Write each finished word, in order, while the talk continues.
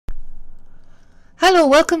Hello,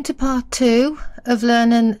 welcome to part 2 of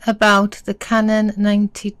learning about the Canon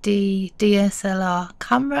 90D DSLR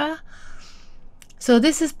camera. So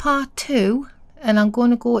this is part 2 and I'm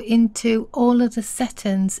going to go into all of the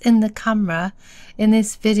settings in the camera in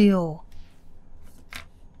this video.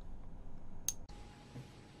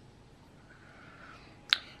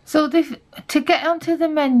 So to get onto the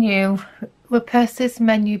menu, we press this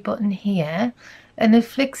menu button here and it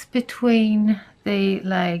flicks between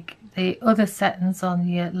the other settings on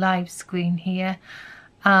your live screen here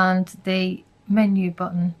and the menu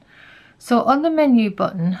button. So on the menu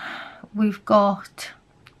button we've got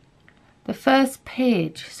the first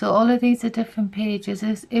page. So all of these are different pages.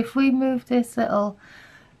 If we move this little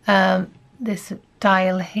this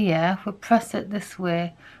dial here, if we press it this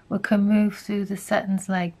way, we can move through the settings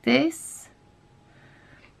like this.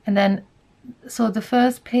 And then so the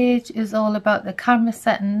first page is all about the camera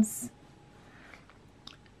settings,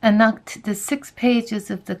 and that there's 6 pages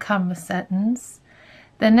of the camera settings.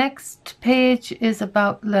 The next page is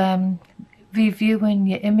about reviewing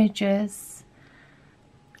your images,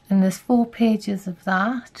 and there's 4 pages of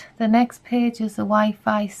that. The next page is the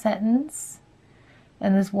Wi-Fi settings,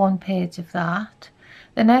 and there's 1 page of that.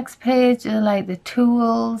 The next page are like the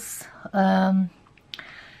tools. We'll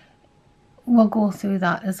go through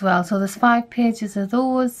that as well. So there's 5 pages of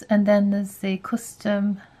those, and then there's the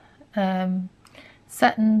custom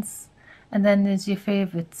settings, and then there's your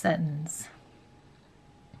favorite settings.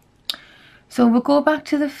 So we'll go back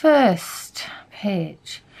to the first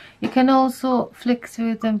page. You can also flick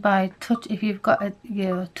through them by touch. If you've got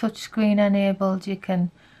your touch screen enabled, you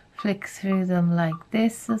can flick through them like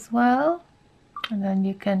this as well. And then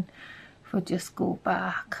you can, if we just go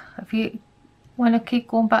back, if you want to keep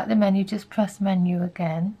going back to the menu, just press menu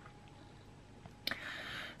again.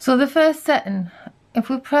 So the first setting, if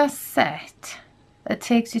we press set, it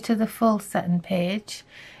takes you to the full setting page,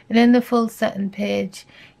 and in the full setting page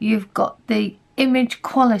you've got the image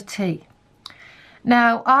quality.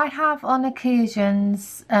 Now I have on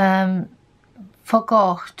occasions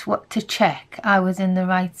forgot what to check I was in the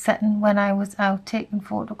right setting when I was out taking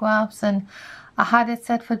photographs, and I had it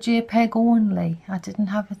set for JPEG only. I didn't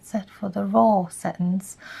have it set for the RAW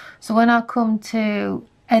settings. So when I come to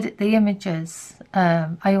edit the images,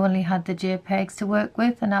 I only had the JPEGs to work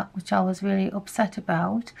with, and which I was really upset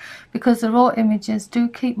about, because the RAW images do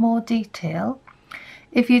keep more detail.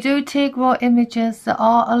 If you do take RAW images that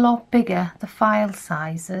are a lot bigger, the file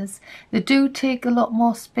sizes, they do take a lot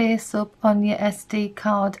more space up on your SD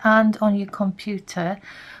card and on your computer.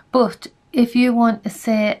 But if you want to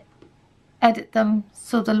say edit them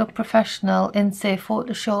so they look professional in, say,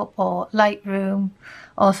 Photoshop or Lightroom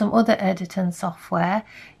or some other editing software,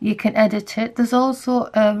 you can edit it. There's also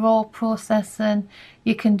a raw processing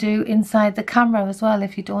you can do inside the camera as well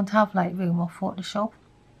if you don't have Lightroom or Photoshop.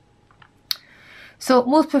 So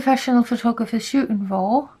most professional photographers shoot in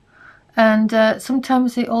RAW, and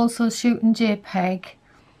sometimes they also shoot in JPEG.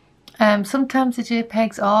 Sometimes the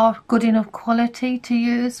JPEGs are good enough quality to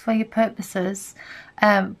use for your purposes,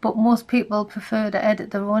 but most people prefer to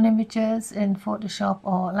edit their own images in Photoshop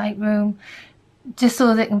or Lightroom, just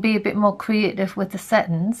so they can be a bit more creative with the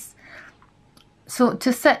settings. So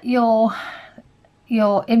to set your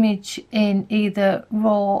image in either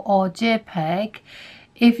RAW or JPEG,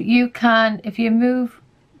 if you move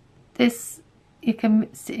this, you can,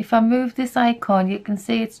 if I move this icon, you can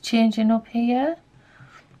see it's changing up here.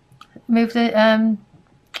 Move the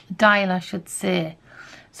dial, I should say.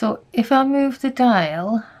 So if I move the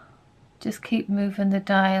dial, just keep moving the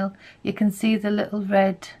dial, you can see the little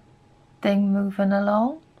red thing moving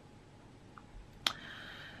along.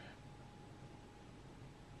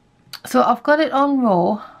 So I've got it on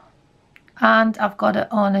RAW and I've got it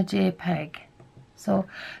on a JPEG. So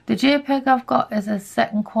the JPEG I've got is a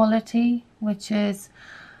second quality, which is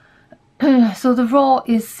so the RAW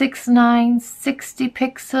is 6960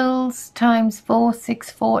 pixels times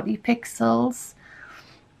 4640 pixels.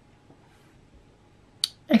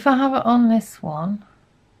 If I have it on this one,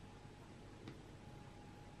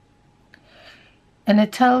 and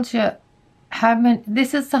it tells you how many,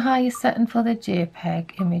 this is the highest setting for the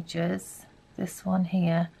JPEG images, this one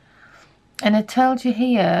here, and it tells you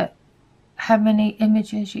here how many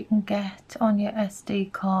images you can get on your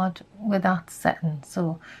SD card with that setting.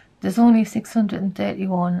 So there's only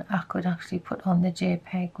 631 I could actually put on the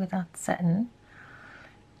JPEG with that setting.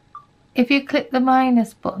 If you click the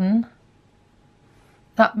minus button,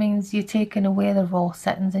 that means you're taking away the RAW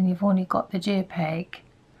settings and you've only got the JPEG.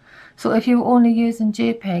 So if you're only using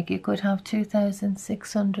JPEG, you could have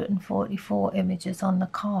 2644 images on the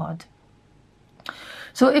card.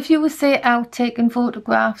 So if you were, say, out taking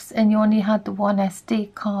photographs and you only had the one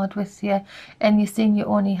SD card with you, and you're seeing you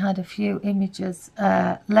only had a few images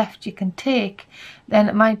left you can take, then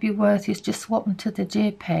it might be worth you just swapping to the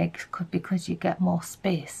JPEG, because you get more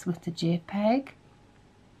space with the JPEG.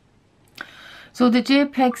 So the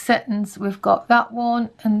JPEG settings, we've got that one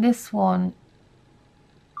and this one.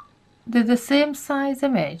 They're the same size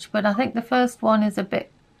image, but I think the first one is a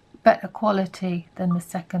bit better quality than the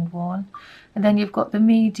second one. And then you've got the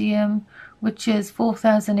medium, which is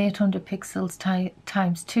 4800 pixels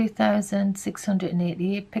times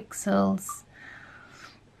 2688 pixels.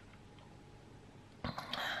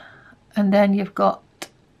 And then you've got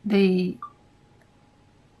the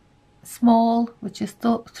small, which is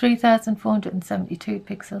 3472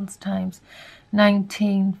 pixels times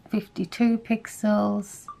 1952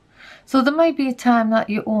 pixels. So there might be a time that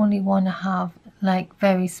you only want to have like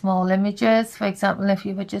very small images. For example, if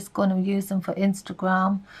you were just going to use them for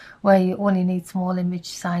Instagram, where you only need small image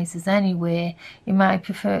sizes anyway, you might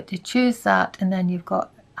prefer to choose that, and then you've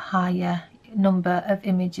got a higher number of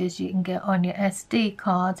images you can get on your SD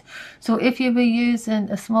card. So if you were using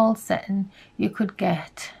a small setting, you could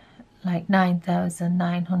get like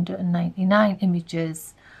 9,999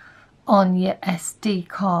 images on your SD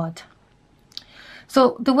card.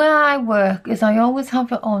 So the way I work is I always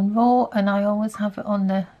have it on RAW, and I always have it on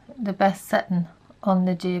the best setting on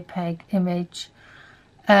the JPEG image.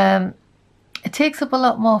 It takes up a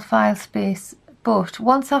lot more file space, but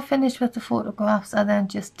once I've finished with the photographs, I then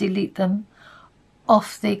just delete them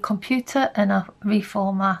off the computer and I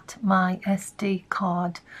reformat my SD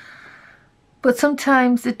card. But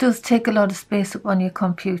sometimes it does take a lot of space up on your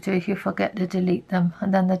computer if you forget to delete them.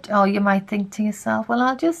 And then, you might think to yourself, well,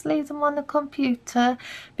 I'll just leave them on the computer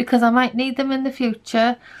because I might need them in the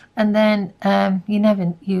future. And then you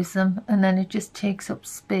never use them, and then it just takes up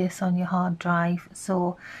space on your hard drive.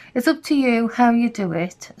 So it's up to you how you do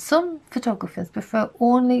it. Some photographers prefer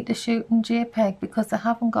only to shoot in JPEG because they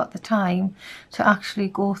haven't got the time to actually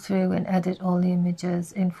go through and edit all the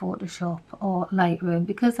images in Photoshop or Lightroom,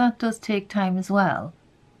 because that does take time as well.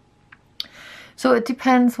 So it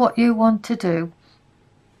depends what you want to do.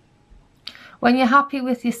 When you're happy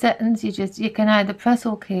with your settings, you can either press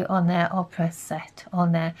OK on there or press Set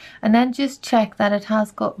on there, and then just check that it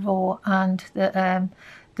has got RAW and the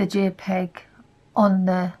JPEG on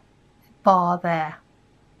the bar there.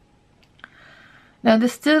 Now the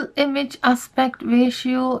still image aspect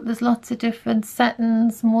ratio, there's lots of different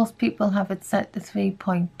settings. Most people have it set to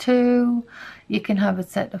 3.2, you can have it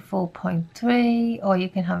set to 4.3, or you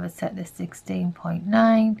can have it set to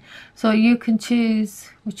 16.9. So you can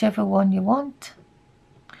choose whichever one you want.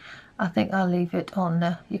 I think I'll leave it on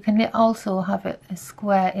the, you can also have it a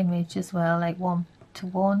square image as well, like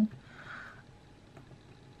 1:1.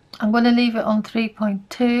 I'm going to leave it on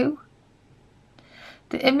 3.2.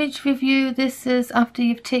 The image review, this is after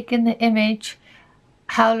you've taken the image,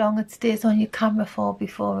 how long it stays on your camera for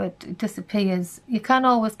before it disappears. You can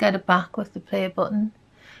always get it back with the play button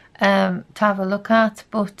to have a look at,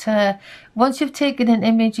 but once you've taken an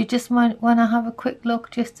image, you just might want to have a quick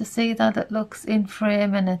look just to see that it looks in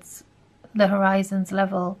frame and it's the horizon's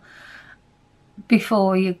level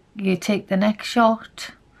before you take the next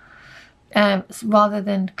shot. Rather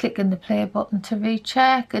than clicking the play button to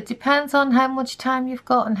recheck. It depends on how much time you've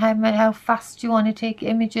got and how fast you want to take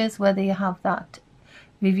images, whether you have that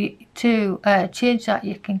review. To change that,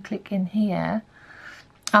 you can click in here.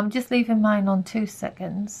 I'm just leaving mine on 2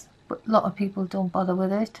 seconds, but a lot of people don't bother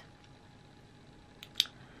with it.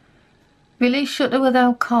 Release shutter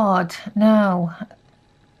without card. Now,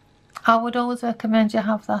 I would always recommend you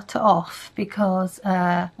have that off, because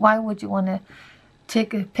why would you want to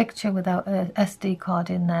take a picture without a SD card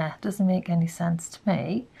in there? Doesn't make any sense to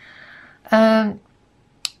me.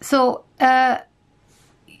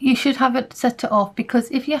 You should have it set to off, because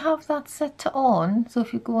if you have that set to on, so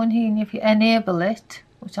if you go in here and if you enable it,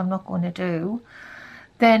 which I'm not going to do,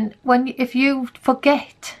 then if you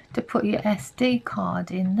forget to put your SD card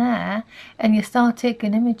in there and you start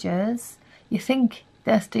taking images, you think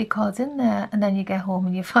the SD card's in there, and then you get home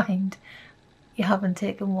and you find you haven't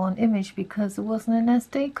taken one image because there wasn't an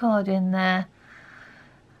SD card in there.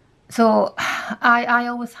 So I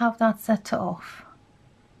always have that set to off.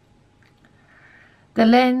 The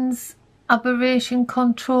lens aberration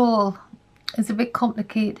control is a bit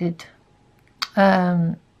complicated.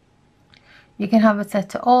 You can have it set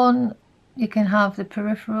to on, you can have the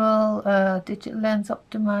peripheral, digital lens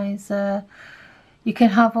optimizer, you can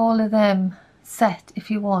have all of them set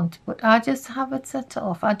if you want, but I just have it set to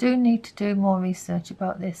off. I do need to do more research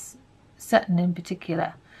about this setting in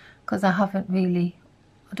particular, because I haven't really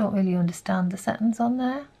I don't really understand the settings on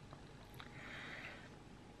there.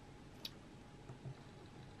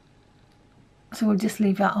 So we'll just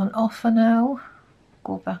leave that on off for now.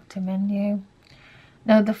 Go back to menu.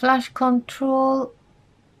 Now the flash control,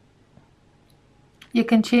 you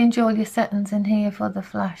can change all your settings in here for the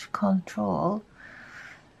flash control.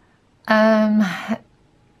 You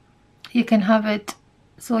can have it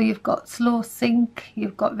so you've got slow sync,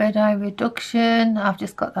 you've got red eye reduction. I've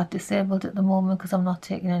just got that disabled at the moment because I'm not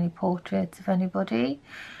taking any portraits of anybody.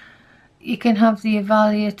 You can have the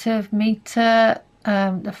evaluative meter,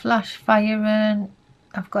 the flash firing.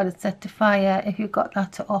 I've got it set to fire. If you've got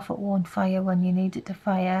that to off, it won't fire when you need it to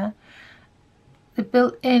fire. The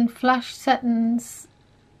built-in flash settings,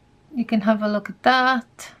 you can have a look at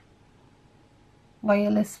that.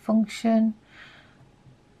 Wireless function,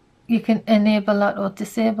 you can enable that or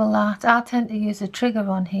disable that. I tend to use a trigger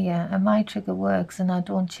on here and my trigger works and I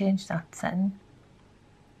don't change that setting.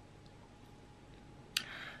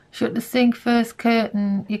 Shut the sync first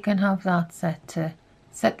curtain, you can have that set to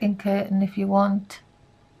second curtain if you want.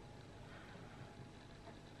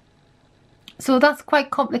 So that's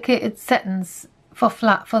quite complicated settings for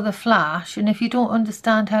the flash, and if you don't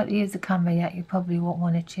understand how to use the camera yet, you probably won't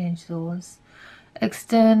want to change those.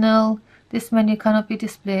 External, this menu cannot be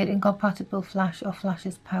displayed. Incompatible flash or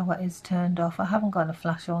flash's power is turned off. I haven't got a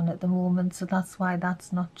flash on at the moment, so that's why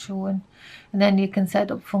that's not showing. And then you can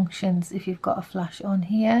set up functions if you've got a flash on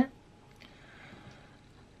here.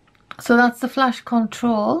 So that's the flash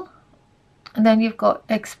control. And then you've got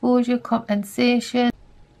exposure compensation.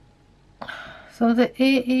 So the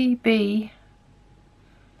AEB,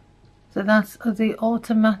 so that's the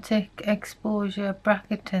automatic exposure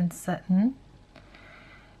bracketing setting.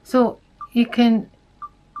 So you can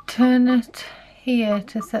turn it here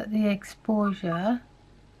to set the exposure,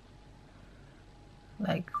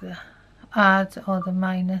 like the add or the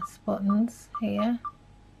minus buttons here.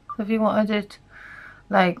 So if you wanted it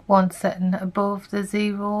like one setting above the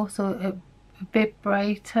 0, so a bit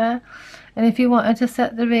brighter, and if you wanted to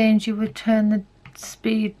set the range, you would turn the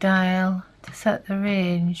speed dial to set the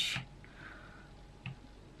range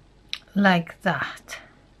like that,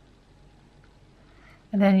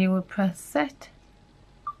 and then you would press set.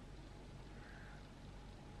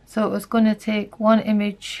 So it was going to take one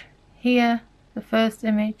image here, the first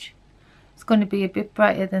image, it's going to be a bit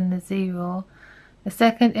brighter than the 0. The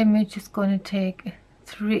second image is going to take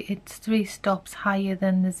three stops higher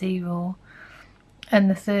than the 0, and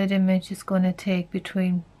the third image is going to take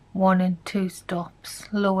between 1 and 2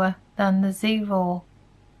 stops lower than the 0.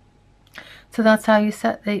 So that's how you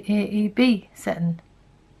set the AEB setting.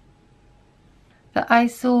 The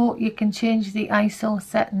ISO, you can change the ISO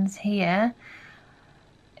settings here.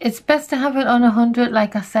 It's best to have it on 100,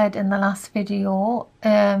 like I said in the last video,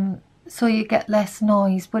 so you get less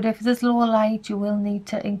noise. But if there's low light, you will need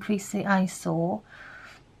to increase the ISO.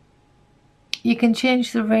 You can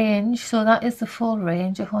change the range, so that is the full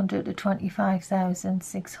range, 100 to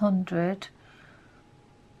 25,600.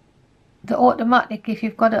 The automatic, if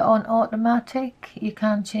you've got it on automatic, you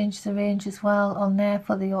can change the range as well on there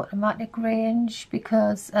for the automatic range,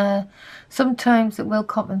 because sometimes it will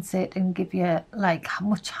compensate and give you like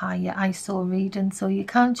much higher ISO reading. So you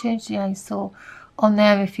can change the ISO on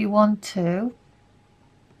there if you want to.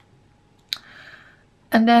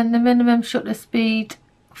 And then the minimum shutter speed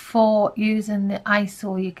for using the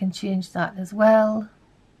ISO, you can change that as well.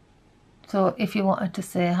 So if you wanted to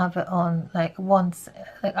say have it on like once,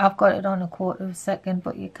 like I've got it on 1/4 of a second,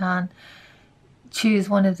 but you can choose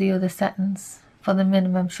one of the other settings for the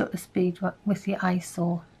minimum shutter speed with your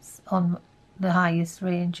ISO on the highest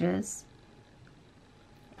ranges.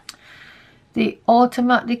 The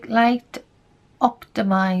automatic light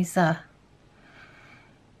optimizer,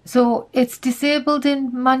 so it's disabled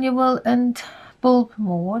in manual and bulb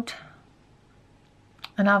mode,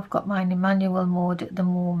 and I've got mine in manual mode at the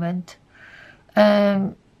moment.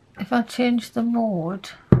 If I change the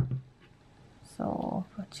mode, so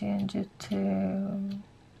if I change it to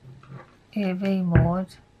AV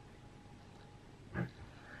mode,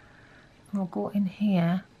 we'll go in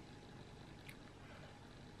here.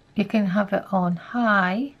 You can have it on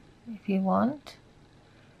high if you want,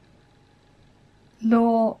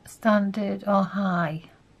 low, standard or high.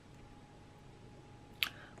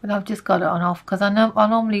 But I've just got it on off because I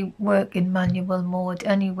normally work in manual mode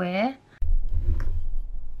anyway.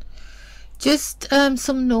 Just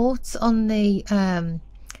some notes on the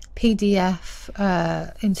PDF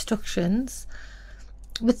instructions.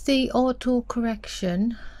 With the auto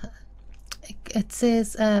correction, it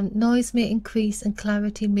says noise may increase and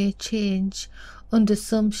clarity may change under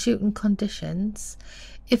some shooting conditions.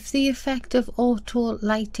 If the effect of auto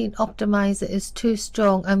lighting optimizer is too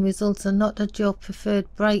strong and results are not at your preferred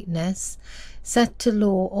brightness, set to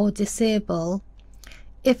low or disable.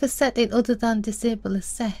 If a setting other than disable is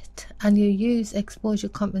set and you use exposure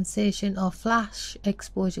compensation or flash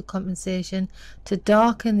exposure compensation to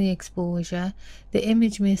darken the exposure, the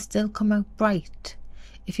image may still come out bright.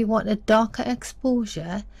 If you want a darker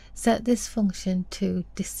exposure, set this function to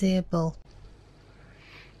disable.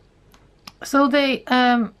 So the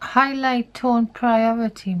highlight tone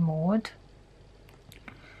priority mode,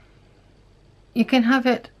 you can have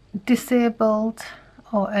it disabled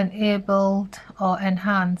or enabled or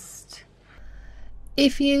enhanced.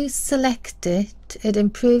 If you select it, it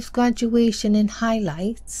improves graduation in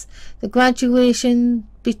highlights. The graduation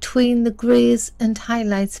between the greys and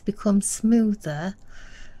highlights becomes smoother.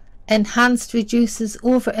 Enhanced reduces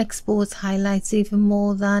overexposed highlights even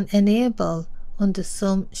more than enable under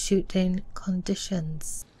some shooting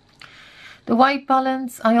conditions. The white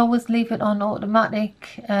balance, I always leave it on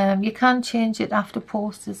automatic. You can change it after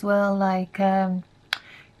post as well, like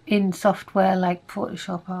in software like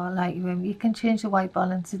Photoshop or Lightroom. You can change the white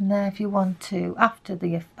balance in there if you want to,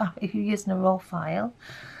 if you're using a raw file.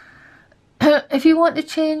 If you want to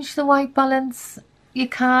change the white balance, you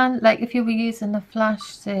can, like if you were using a flash,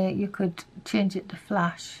 say, you could change it to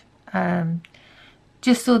flash,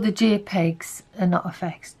 just so the JPEGs are not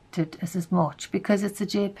affected as much, because it's the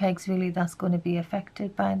JPEGs really that's going to be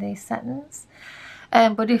affected by these settings.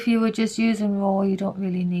 But if you were just using raw, you don't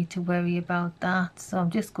really need to worry about that. So I'm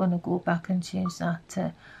just going to go back and change that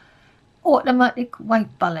to automatic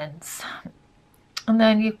white balance. And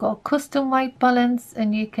then you've got custom white balance,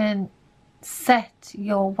 and you can set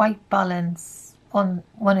your white balance on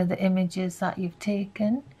one of the images that you've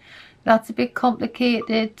taken. That's a bit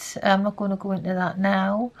complicated. I'm not going to go into that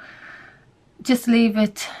now. Just leave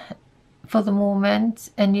it for the moment,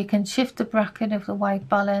 and you can shift the bracket of the white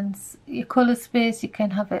balance. Your color space, you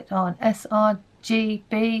can have it on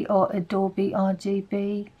sRGB or Adobe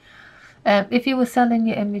RGB. If you were selling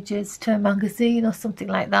your images to a magazine or something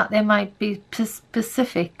like that, they might be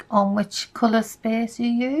specific on which color space you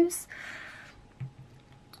use.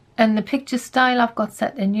 And the picture style I've got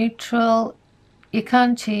set to neutral. You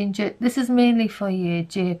can change it. This is mainly for your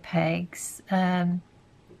JPEGs.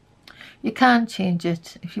 You can change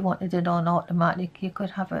it if you wanted it on automatic. You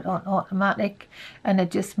could have it on automatic, and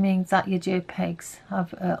it just means that your JPEGs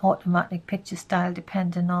have automatic picture style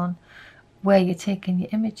depending on where you're taking your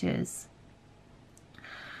images.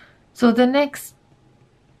 So the next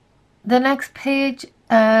page,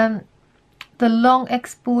 the long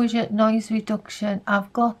exposure noise reduction,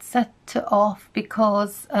 I've got set to off,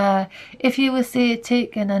 because if you were, say,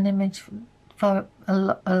 taking an image for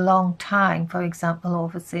a long time, for example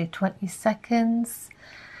over say 20 seconds,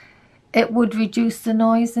 it would reduce the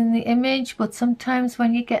noise in the image. But sometimes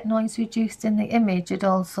when you get noise reduced in the image, it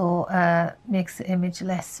also makes the image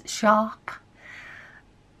less sharp.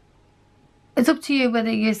 It's up to you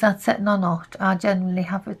whether you use that setting or not. I generally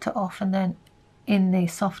have it to off, and then in the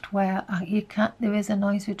software there is a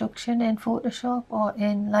noise reduction in Photoshop or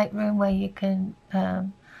in Lightroom where you can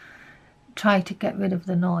try to get rid of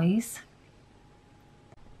the noise.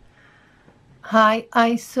 High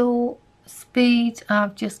ISO speed,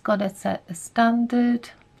 I've just got it set as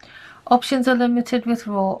standard. Options are limited with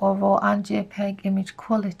RAW or RAW and JPEG image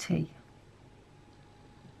quality.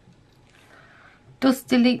 Dust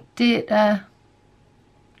delete data,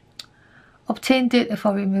 obtain data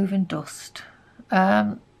for removing dust.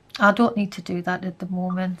 I don't need to do that at the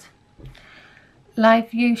moment.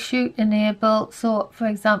 Live view shoot enable. So for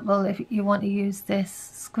example, if you want to use this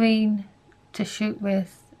screen to shoot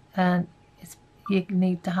with, and you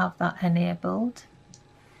need to have that enabled,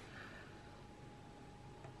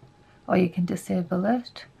 or you can disable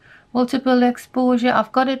it. Multiple exposure,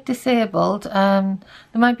 I've got it disabled. There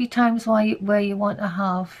might be times where you want to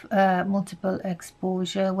have multiple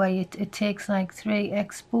exposure, where it takes like 3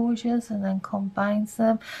 exposures and then combines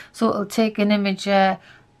them. So it'll take an image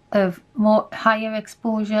of higher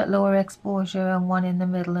exposure, lower exposure, and one in the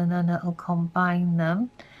middle, and then it'll combine them.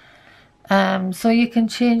 So you can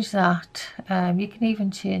change that. You can even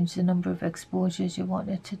change the number of exposures you want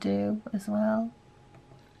it to do as well.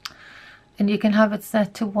 And you can have it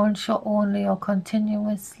set to one shot only or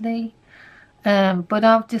continuously. But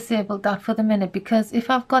I've disabled that for the minute, because if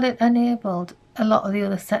I've got it enabled, a lot of the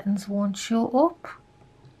other settings won't show up.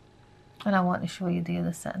 And I want to show you the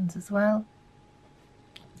other settings as well.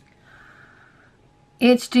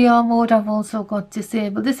 HDR mode I've also got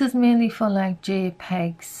disabled. This is mainly for like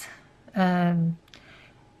JPEGs.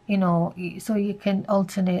 You know, so you can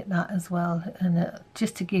alternate that as well, and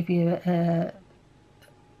just to give you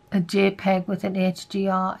a JPEG with an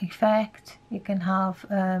HDR effect. You can have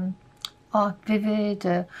Art Vivid,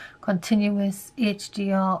 a continuous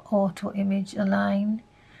HDR auto image align.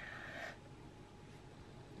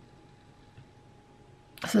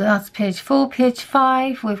 So that's page 4. Page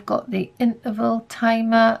 5, we've got the interval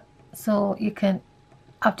timer. So you can,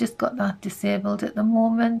 I've just got that disabled at the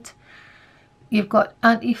moment. You've got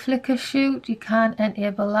anti-flicker shoot, you can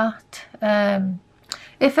enable that.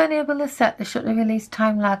 If enabled is set, the shutter release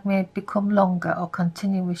time lag may become longer or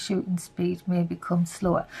continuous shooting speed may become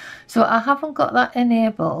slower. So I haven't got that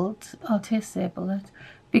enabled. I'll disable it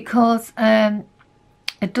because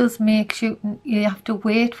it does make shooting, you have to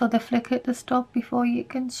wait for the flicker to stop before you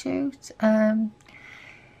can shoot.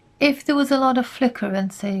 If there was a lot of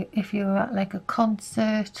flickering, say if you're at like a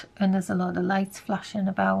concert and there's a lot of lights flashing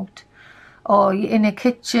about, or you're in a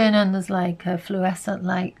kitchen and there's like a fluorescent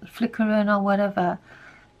light flickering or whatever,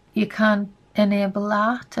 you can enable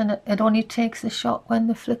that, and it only takes a shot when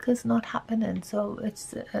the flicker's not happening. So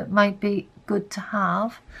it might be good to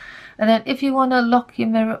have. And then if you want to lock your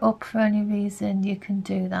mirror up for any reason, you can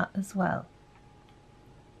do that as well.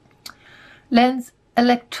 Lens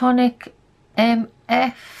electronic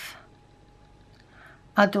MF,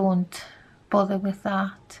 I don't bother with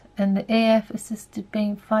that. And the AF assisted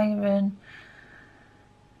beam firing,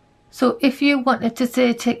 so if you wanted to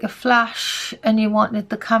say take a flash and you wanted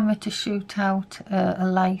the camera to shoot out a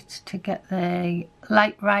light to get the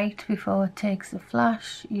light right before it takes a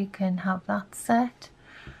flash, you can have that set.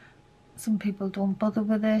 Some people don't bother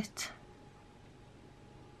with it.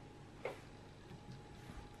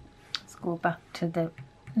 Let's go back to the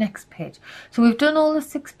next page. So we've done all the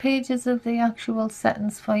 6 pages of the actual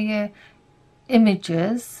settings for your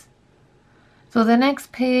images. So the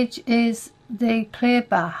next page is the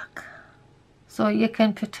playback. So you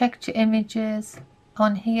can protect your images.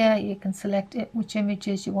 On here you can select which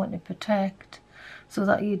images you want to protect so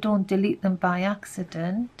that you don't delete them by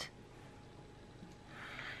accident.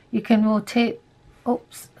 You can rotate,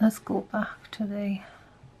 oops, let's go back to the,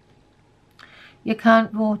 you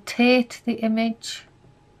can't rotate the image.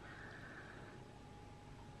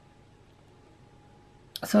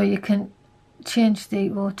 So you can change the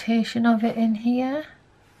rotation of it in here.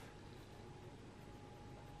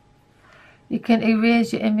 You can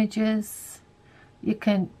erase your images. You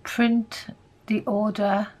can print the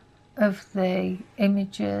order of the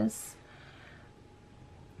images.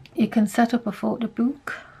 You can set up a photo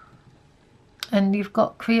book, and you've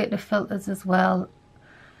got creative filters as well.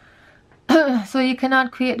 So you can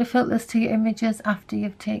add creative filters to your images after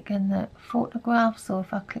you've taken the photograph. So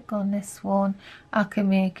if I click on this one, I can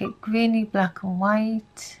make it grainy black and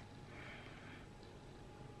white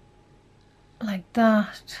like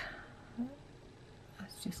that.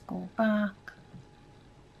 Let's just go back.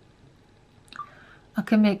 I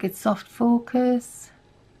can make it soft focus.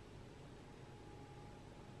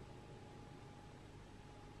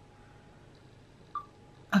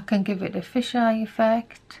 I can give it a fisheye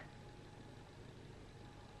effect.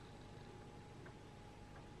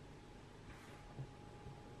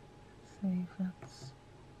 See if that's,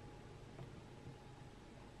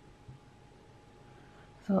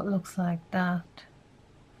 so it looks like that.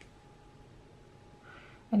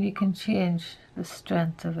 And you can change the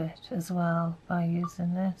strength of it as well by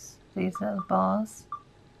using these little bars.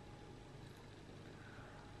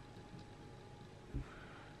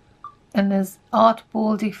 And there's art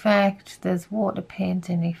bold effect, there's water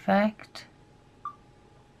painting effect.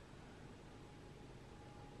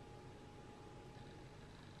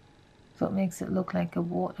 So it makes it look like a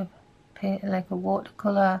water paint, like a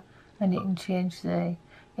watercolor, and you can change the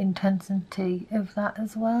intensity of that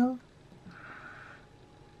as well.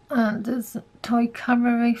 And there's a toy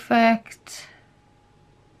camera effect.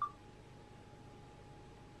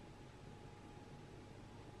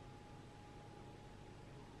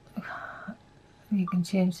 You can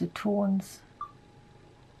change the tones.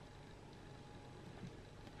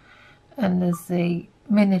 And there's the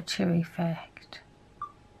miniature effect.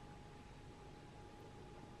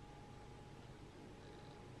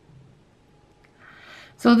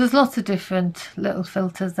 So there's lots of different little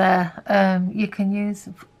filters there you can use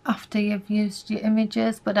after you've used your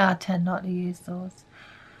images, but I tend not to use those.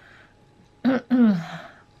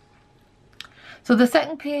 So the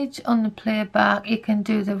second page on the playback, you can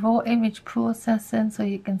do the raw image processing, so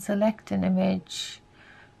you can select an image.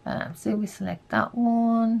 So we select that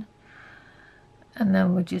one, and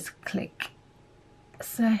then we'll just click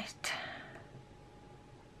set,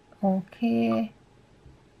 OK,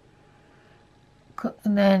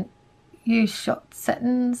 and then use shot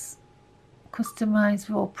settings, customize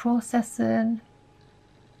raw processing.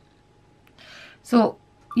 So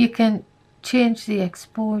you can change the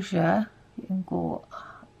exposure. You can go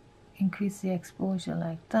increase the exposure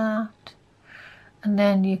like that, and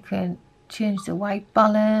then you can change the white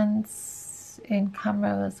balance in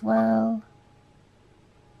camera as well.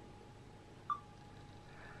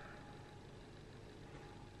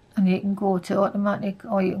 And you can go to automatic,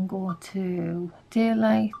 or you can go to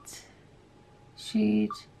daylight,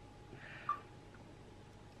 shade,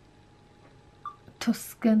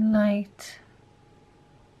 Tuscan light.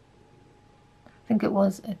 I think it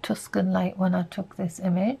was a Tuscan light when I took this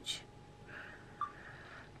image.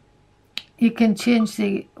 You can change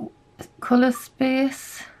the color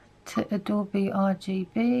space to Adobe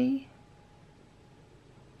RGB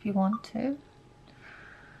if you want to,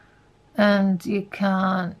 and you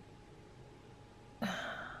can,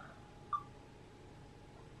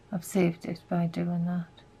 I've saved it by doing that,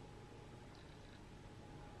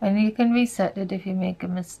 and you can reset it if you make a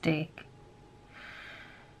mistake.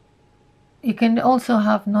 You can also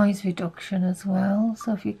have noise reduction as well,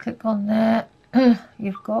 so if you click on there,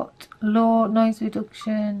 you've got low noise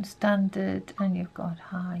reduction, standard, and you've got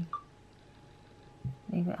high.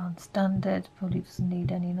 Leave it on standard, probably doesn't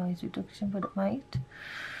need any noise reduction, but it might.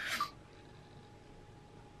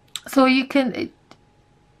 So you can,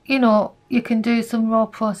 you know, you can do some raw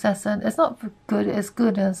processing. It's not as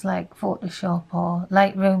good as like Photoshop or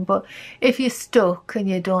Lightroom, but if you're stuck and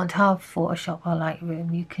you don't have Photoshop or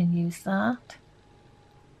Lightroom, you can use that.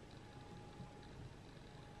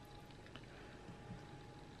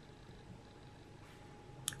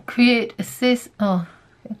 Create assist. Oh,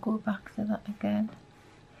 I'll go back to that again.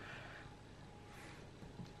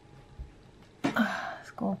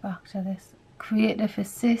 Let's go back to this. Creative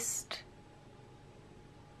assist.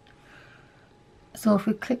 So if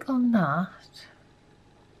we click on that,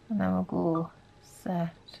 and then we'll go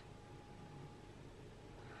set.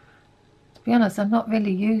 To be honest, I've not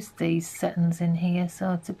really used these settings in here,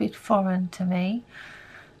 so it's a bit foreign to me.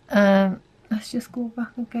 Let's just go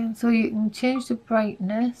back again. So you can change the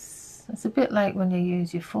brightness. It's a bit like when you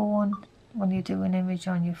use your phone, when you do an image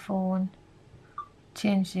on your phone.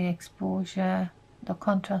 Change the exposure, the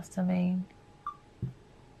contrast I mean.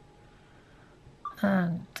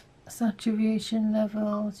 And saturation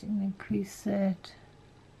levels, you can increase it.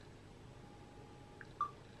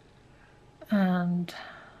 And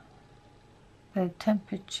the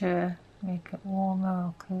temperature, make it warmer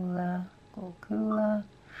or cooler, go cooler.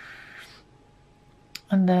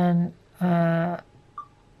 And then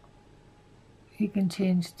you can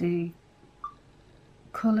change the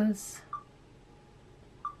colours.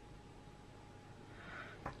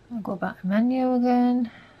 I'll go back to menu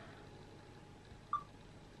again.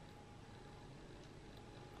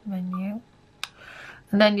 Menu.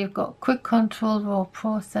 And then you've got quick control raw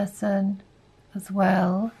processing as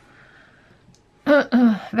well.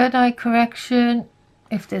 Red eye correction,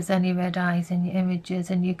 if there's any red eyes in your images,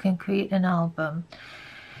 and you can create an album.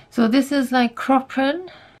 So this is like cropping.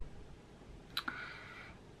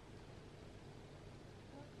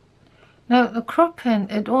 Now the cropping,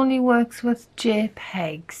 it only works with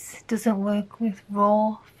JPEGs, it doesn't work with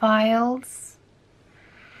raw files.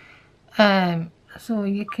 So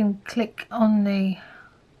you can click on the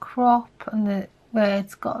crop and where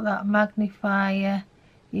it's got that magnifier,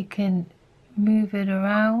 you can move it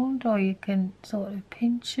around, or you can sort of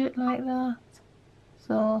pinch it like that.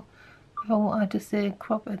 So if I wanted to say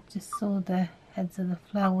crop it just so the heads of the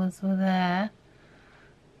flowers were there,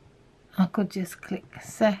 I could just click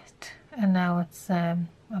set, and now it's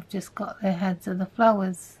I've just got the heads of the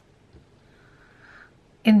flowers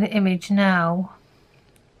in the image now.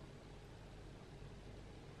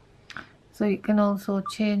 So you can also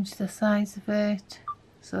change the size of it,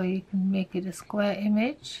 so you can make it a square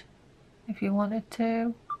image if you wanted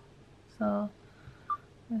to. So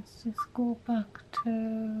let's just go back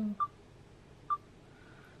to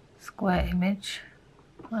square image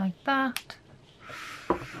like that.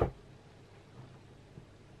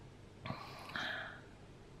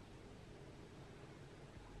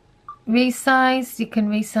 Resize, you can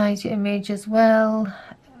resize your image as well.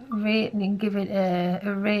 Rate, and you can give it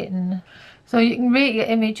a rating. So you can rate your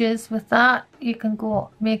images with that. You can go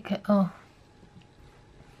make it, oh,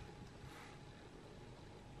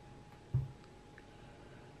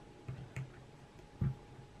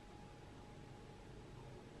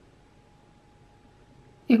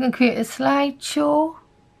 you can create a slideshow,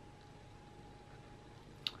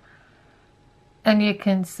 and you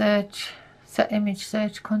can search, set image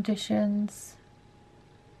search conditions,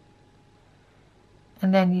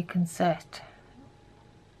 and then you can set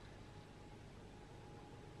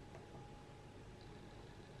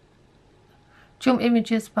jump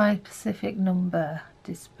images by specific number.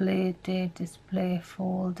 display date, display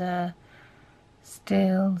folder,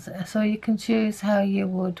 stills. So you can choose how you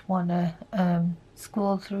would want to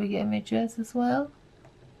scroll through your images as well.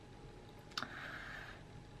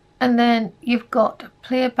 And then you've got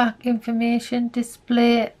playback information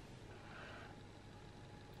display.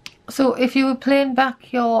 So if you were playing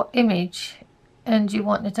back your image and you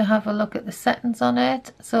wanted to have a look at the settings on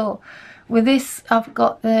it, so with this I've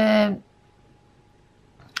got the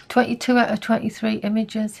 22 out of 23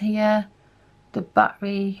 images here. The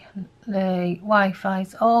battery, the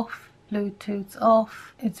Wi-Fi's off, Bluetooth's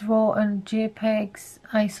off, it's RAW and JPEGs,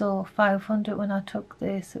 ISO 500. When I took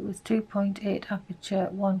this it was 2.8 aperture,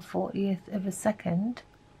 1/40th of a second.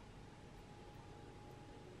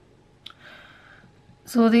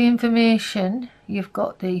 So the information, you've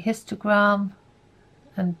got the histogram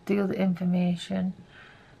and the other information,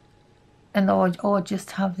 and or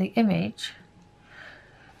just have the image.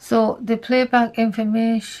 So the playback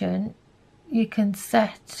information you can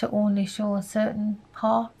set to only show certain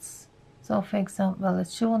parts. So for example,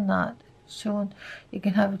 it's shown that, you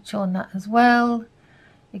can have it shown that as well.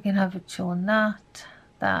 You can have it shown that,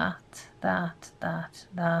 that, and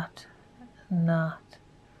that.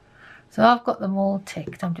 So I've got them all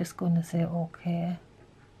ticked. I'm just going to say OK.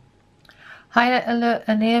 Highlight alert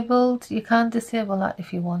enabled. You can disable that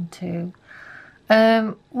if you want to.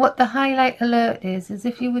 What the highlight alert is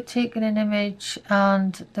if you were taking an image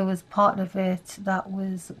and there was part of it that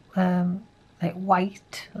was like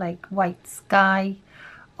white sky,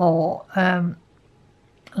 or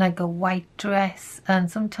like a white dress,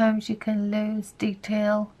 and sometimes you can lose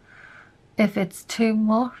detail if it's too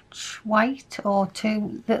much white or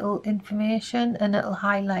too little information, and it'll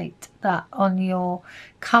highlight that on your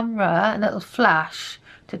camera and it'll flash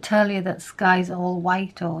to tell you that sky's all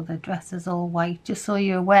white or the dress is all white, just so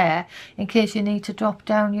you're aware in case you need to drop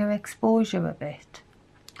down your exposure a bit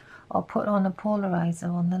or put on a polarizer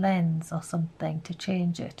on the lens or something to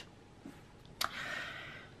change it.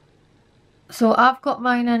 So I've got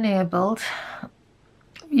mine enabled.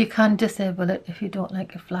 You can disable it if you don't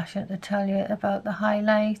like it flashing to tell you about the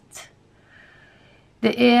highlight.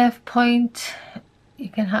 The AF point, you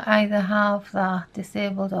can either have that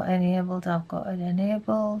disabled or enabled. I've got it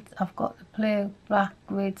enabled. I've got the playback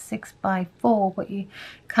grid 6x4, but you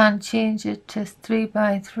can change it to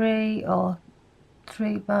 3x3 or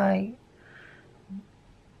 3x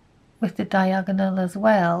with the diagonal as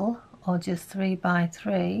well, or just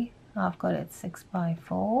 3x3. I've got it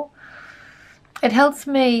 6x4. It helps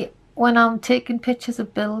me when I'm taking pictures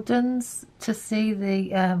of buildings to see the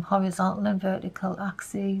horizontal and vertical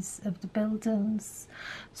axes of the buildings,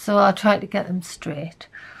 so I try to get them straight.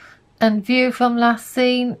 And view from last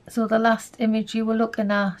scene, so the last image you were looking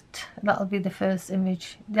at, that'll be the first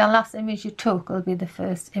image. The last image you took will be the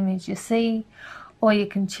first image you see, or you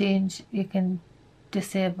can change, you can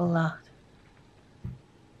disable that.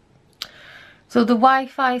 So the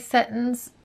Wi-Fi settings,